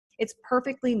It's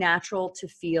perfectly natural to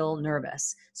feel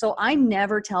nervous. So I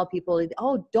never tell people,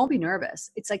 oh, don't be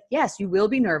nervous. It's like, yes, you will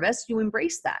be nervous. You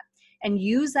embrace that and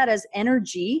use that as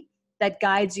energy that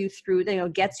guides you through,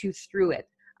 gets you through it.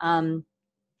 And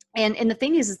the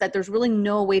thing is that there's really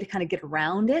no way to kind of get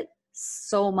around it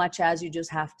so much as you just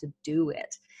have to do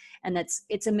it. And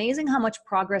it's amazing how much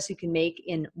progress you can make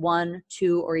in 1,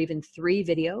 2, or even 3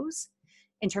 videos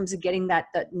in terms of getting that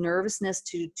nervousness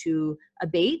to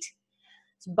abate.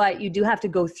 But you do have to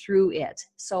go through it.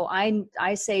 So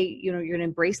I say, you're going to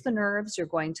embrace the nerves. You're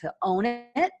going to own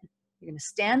it. You're going to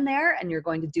stand there and you're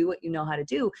going to do what you know how to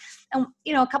do. And,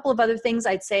 a couple of other things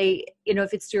I'd say,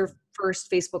 if it's your first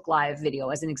Facebook Live video,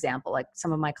 as an example, like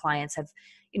some of my clients have,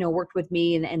 worked with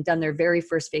me and done their very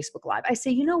first Facebook Live. I say,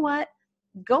 you know what?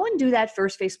 Go and do that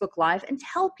first Facebook Live and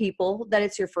tell people that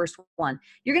it's your first one.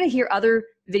 You're going to hear other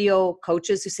video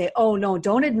coaches who say, oh no,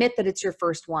 don't admit that it's your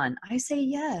first one. I say,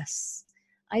 yes.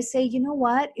 I say, you know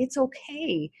what? It's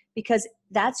okay, because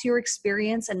that's your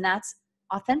experience and that's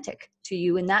authentic to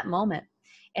you in that moment.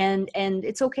 And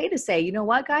it's okay to say, you know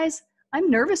what, guys, I'm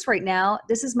nervous right now.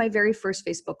 This is my very first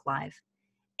Facebook Live.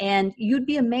 And you'd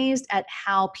be amazed at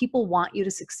how people want you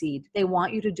to succeed. They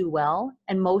want you to do well.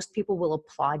 And most people will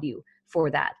applaud you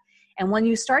for that. And when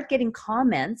you start getting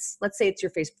comments, let's say it's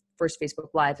your first Facebook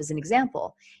Live as an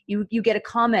example, you get a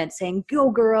comment saying, go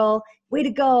girl, way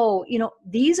to go.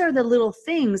 These are the little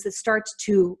things that start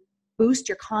to boost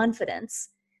your confidence.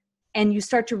 And you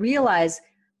start to realize,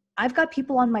 I've got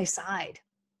people on my side.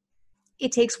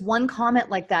 It takes one comment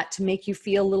like that to make you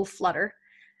feel a little flutter,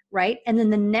 right? And then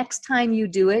the next time you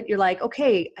do it, you're like,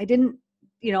 okay,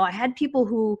 I had people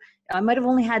who, I might have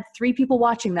only had 3 people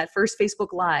watching that first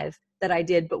Facebook Live that I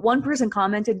did, but one person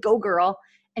commented, go girl.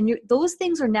 And those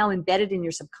things are now embedded in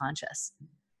your subconscious.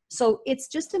 So it's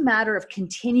just a matter of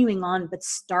continuing on, but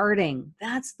starting.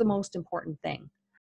 That's the most important thing.